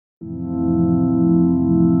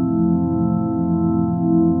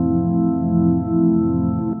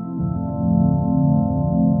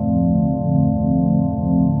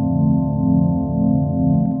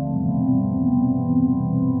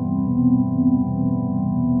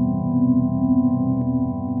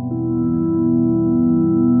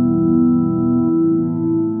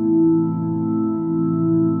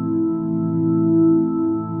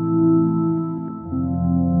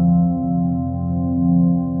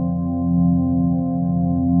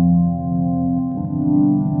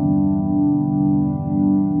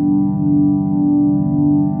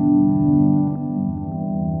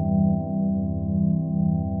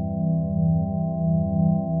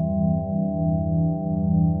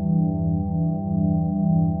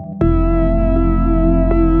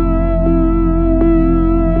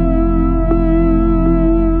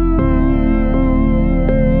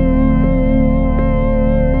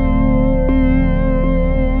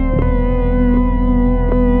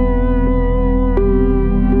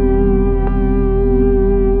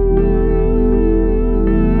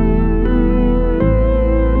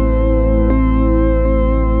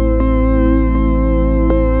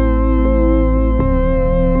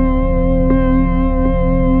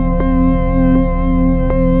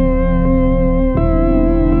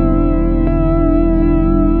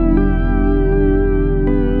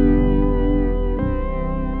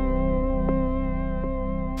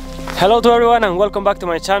Hello to everyone and welcome back to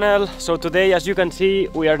my channel. So today, as you can see,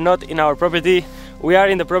 we are not in our property, we are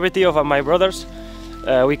in the property of my brothers.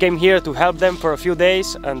 We came here to help them for a few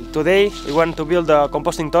days, and today we want to build a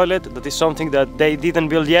composting toilet. That is something that they didn't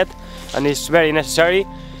build yet and is very necessary.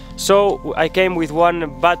 So I came with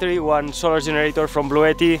one battery, one solar generator from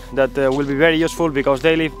Bluetti that will be very useful because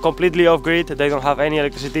they live completely off-grid, they don't have any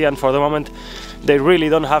electricity, and for the moment they really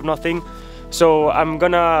don't have nothing. So I'm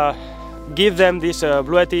gonna give them this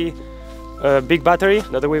Bluetti big battery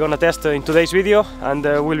that we're gonna test in today's video, and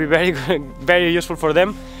will be very useful for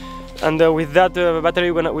them. And with that battery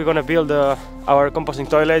we're gonna build our composting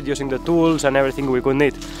toilet using the tools and everything we could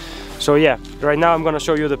need. So yeah, right now I'm gonna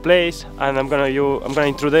show you the place, and I'm gonna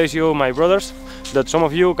introduce you my brothers that some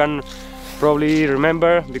of you can probably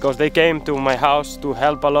remember because they came to my house to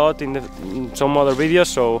help a lot in some other videos.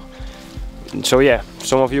 So yeah,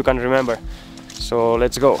 some of you can remember. So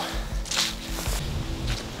let's go.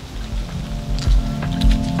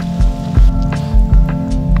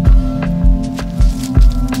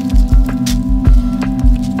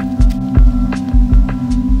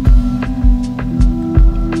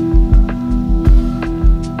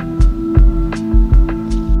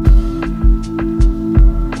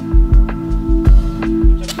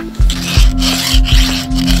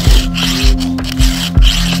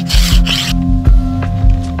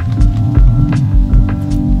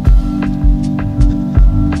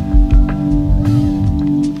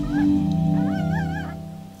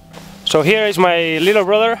 So here is my little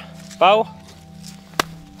brother, Pau.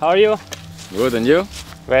 How are you? Good, and you?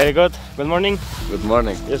 Very good. Good morning. Good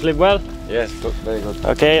morning. You sleep well? Yes, good, very good.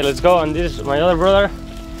 Okay, let's go. And this is my other brother,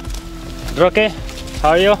 Roque. How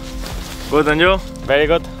are you? Good, and you? Very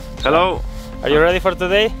good. Hello. Are you ready for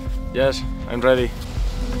today? Yes, I'm ready.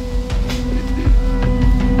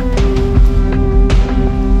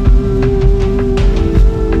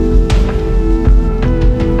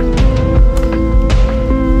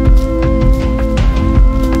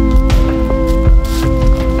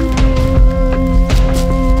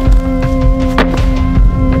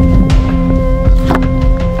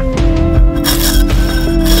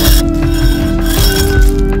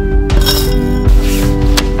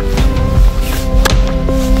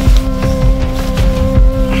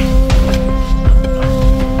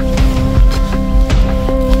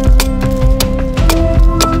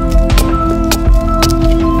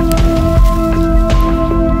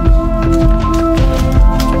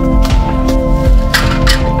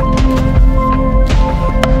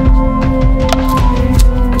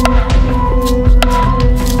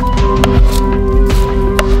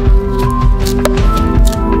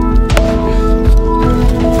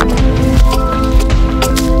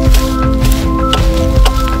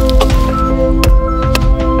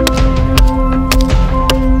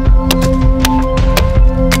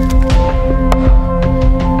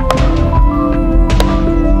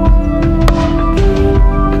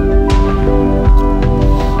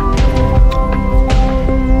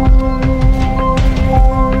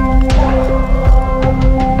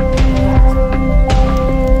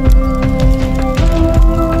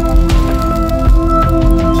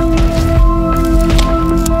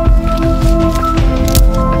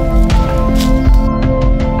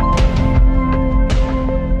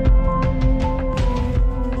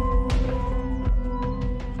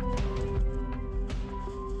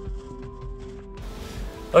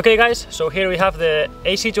 Okay guys, so here we have the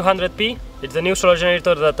AC200P. It's the new solar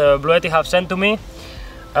generator that Bluetti have sent to me,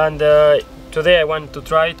 and today I want to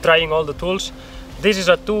trying all the tools. This is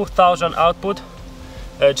a 2000 output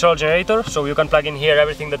solar generator, so you can plug in here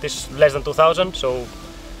everything that is less than 2000, so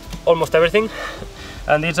almost everything.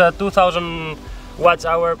 And it's a 2000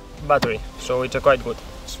 watts-hour battery, so it's quite good.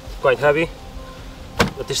 It's quite heavy,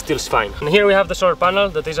 but it still fine. And here we have the solar panel.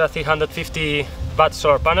 That is a 350 watt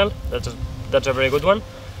solar panel. That's a very good one.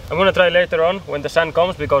 I'm gonna try later on when the sun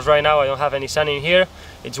comes, because right now I don't have any sun in here.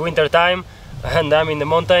 It's winter time and I'm in the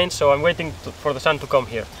mountains, so I'm waiting for the sun to come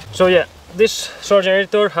here. So yeah, this solar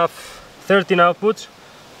generator have 13 outputs,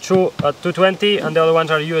 2 at 220, and the other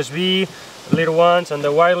ones are USB, little ones, and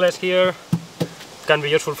the wireless here can be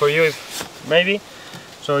useful for you if maybe.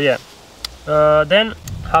 So yeah, then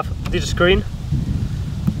have this screen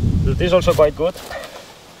that is also quite good.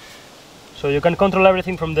 So you can control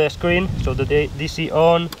everything from the screen, so the DC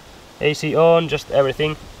on, AC on, just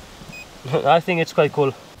everything. I think it's quite cool.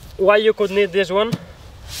 Why you could need this one?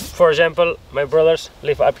 For example, my brothers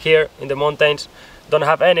live up here in the mountains, don't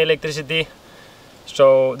have any electricity,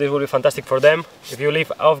 so this will be fantastic for them. If you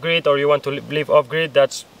live off-grid or you want to live off-grid,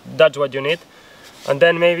 that's what you need. And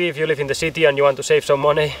then maybe if you live in the city and you want to save some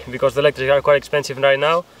money, because the electric are quite expensive right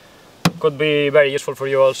now, could be very useful for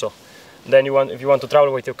you also. Then if you want to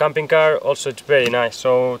travel with your camping car, also it's very nice.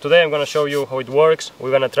 So today I'm gonna show you how it works.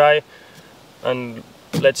 We're gonna try and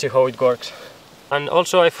let's see how it works. And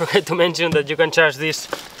also I forgot to mention that you can charge this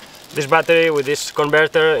battery with this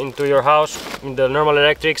converter into your house. In the normal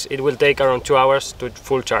electrics it will take around 2 hours to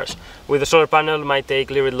full charge. With the solar panel it might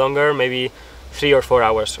take a little bit longer, maybe 3 or 4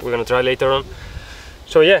 hours. We're gonna try later on.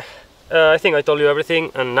 So yeah, I think I told you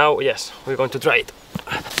everything, and now yes, we're going to try it.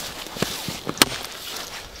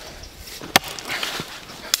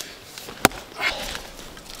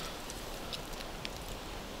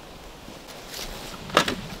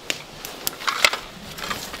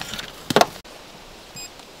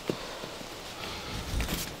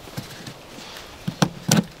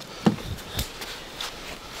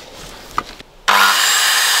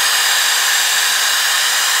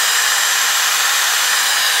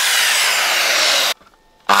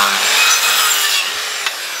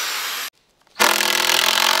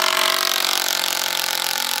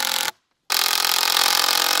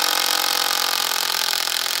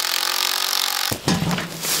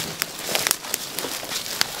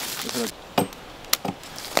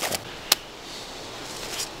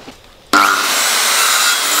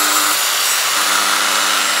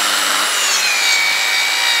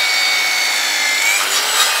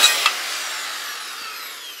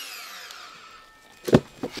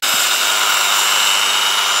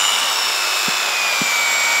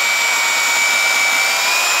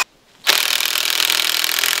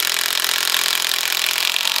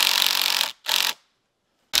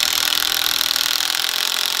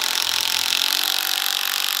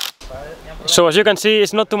 So as you can see,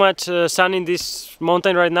 it's not too much sun in this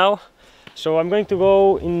mountain right now. So I'm going to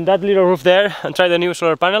go in that little roof there and try the new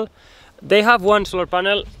solar panel. They have one solar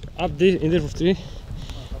panel up in this roof tree.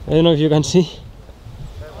 I don't know if you can see.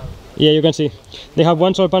 Yeah, you can see. They have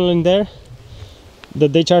one solar panel in there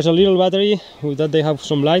that they charge a little battery. With that they have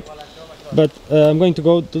some light. But I'm going to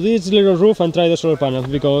go to this little roof and try the solar panel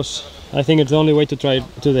because I think it's the only way to try it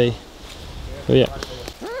today. So yeah.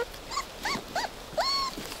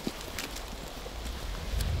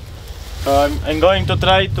 I'm going to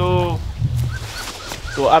try to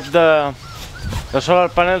up the solar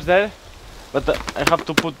panels there, but I have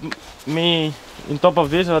to put me in top of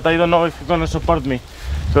this, but I don't know if it's gonna support me,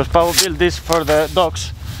 because Pau built this for the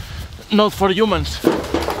dogs, not for humans.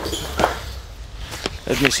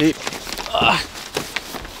 Let me see.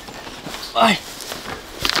 Ay,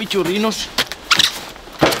 pichurrinos.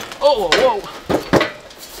 Oh, whoa.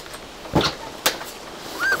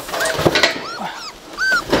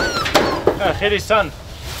 Here is sun.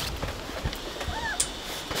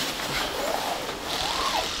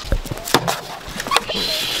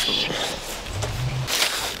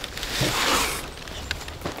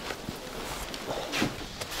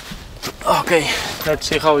 Okay, let's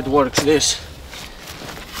see how it works.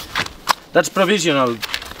 That's provisional.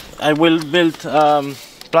 I will build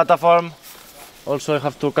platform. Also I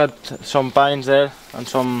have to cut some pines there and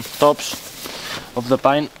some tops of the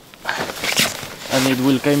pine, and it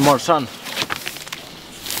will gain more sun.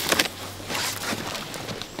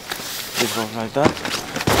 It goes like that.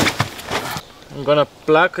 I'm gonna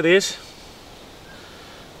plug this.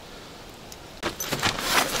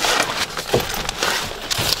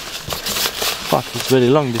 Fuck, it's very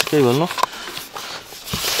long, this cable, no?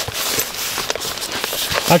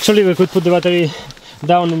 Actually we could put the battery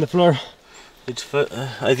down in the floor.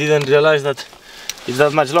 I didn't realize that it's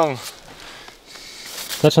that much long.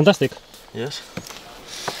 That's fantastic. Yes.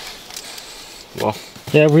 Wow.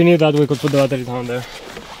 Yeah, if we knew that we could put the battery down there.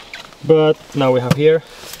 But now we have here.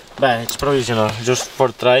 But it's provisional, just for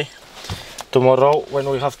try. Tomorrow, when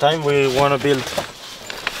we have time, we want to build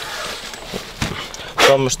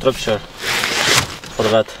some structure for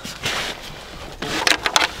that.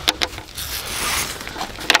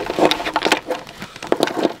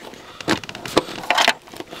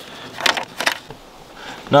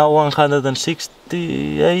 Now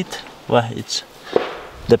 168. Well, it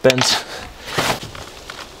depends.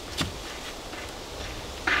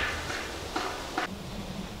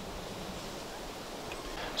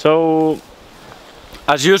 So,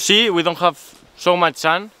 as you see, we don't have so much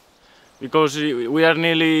sun because we are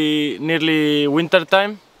nearly winter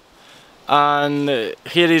time, and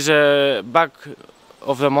here is a back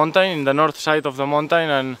of the mountain, in the north side of the mountain,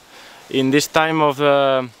 and in this time of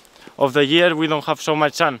the year we don't have so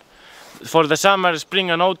much sun. For the summer, spring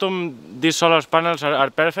and autumn, these solar panels are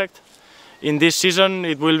perfect. In this season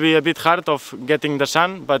it will be a bit hard of getting the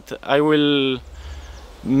sun, but I will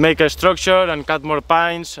make a structure and cut more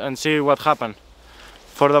pines and see what happens.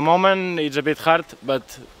 For the moment it's a bit hard,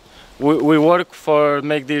 but we work for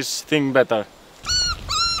make this thing better.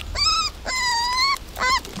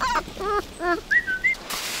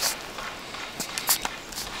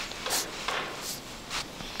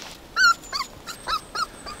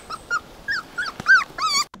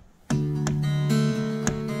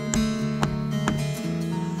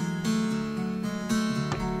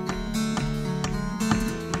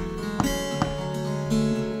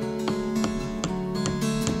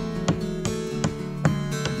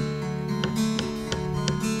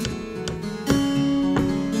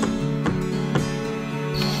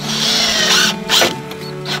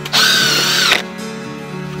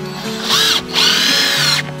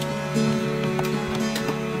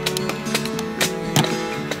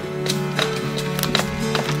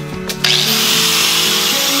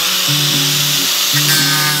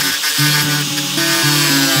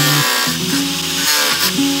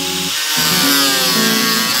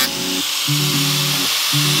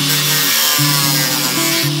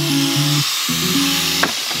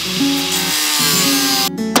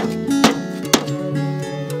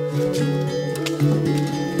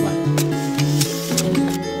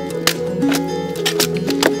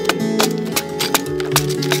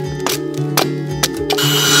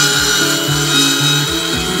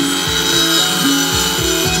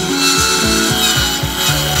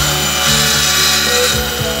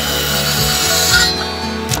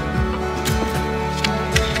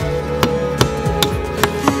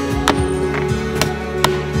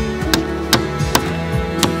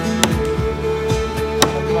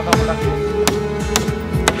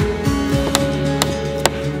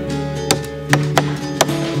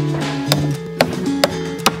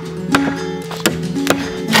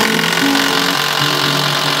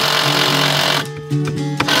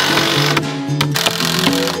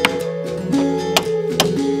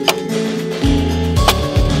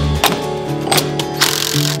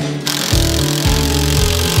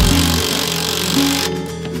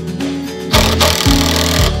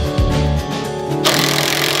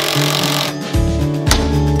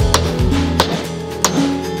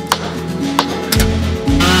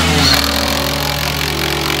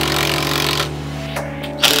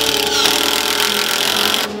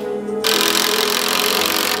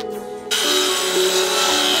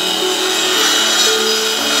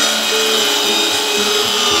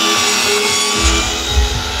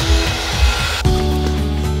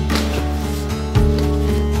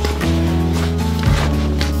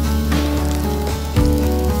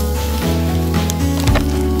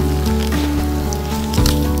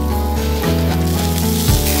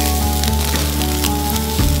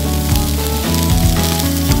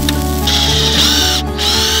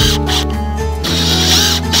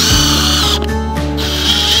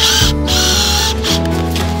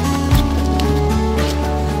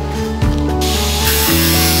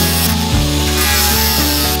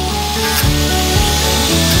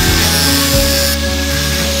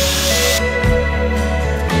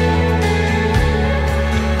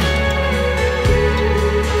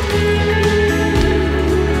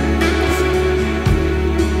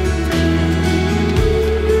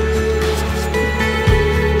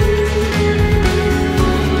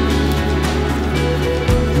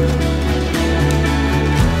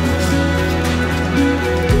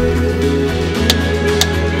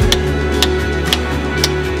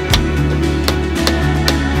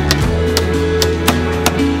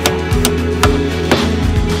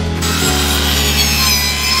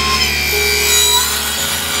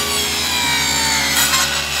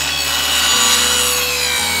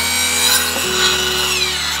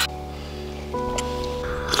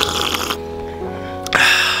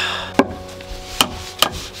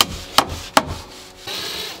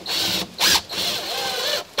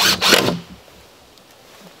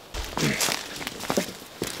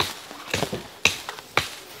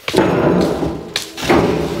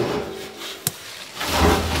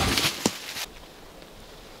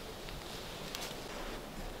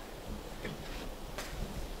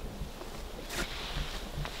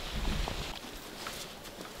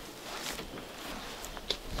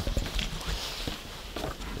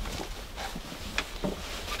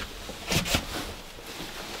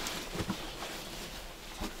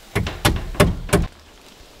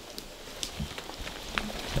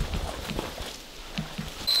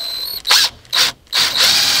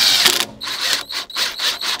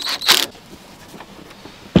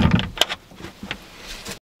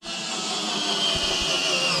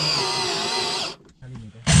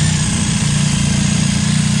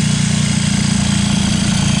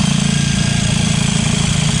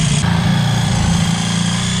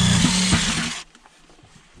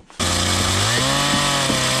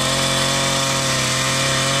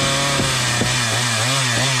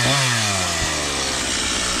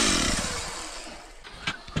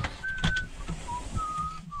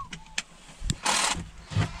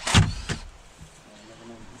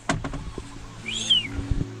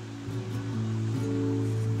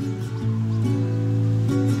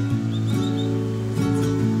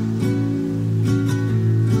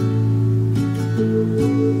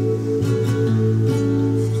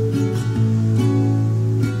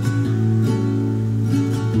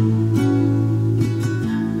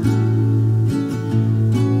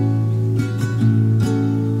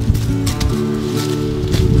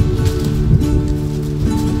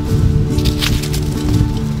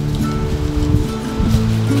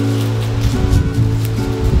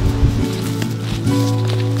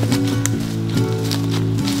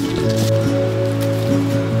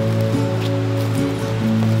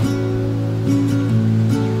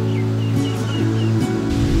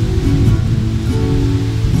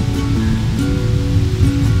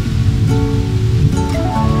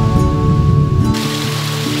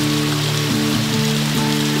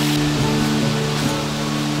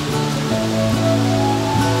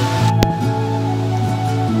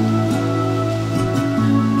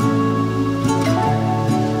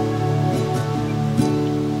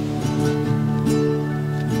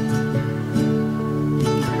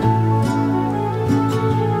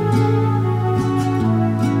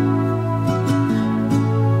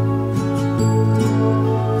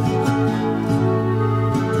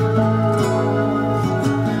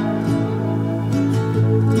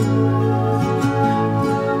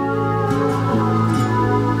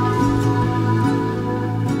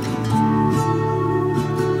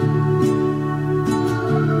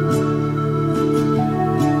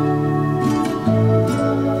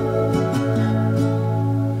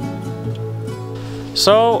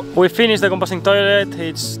 So we finished the composting toilet,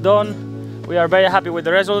 it's done. We are very happy with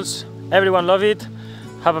the results. Everyone love it.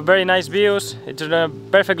 Have a very nice views. It's in a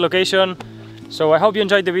perfect location. So I hope you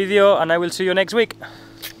enjoyed the video and I will see you next week.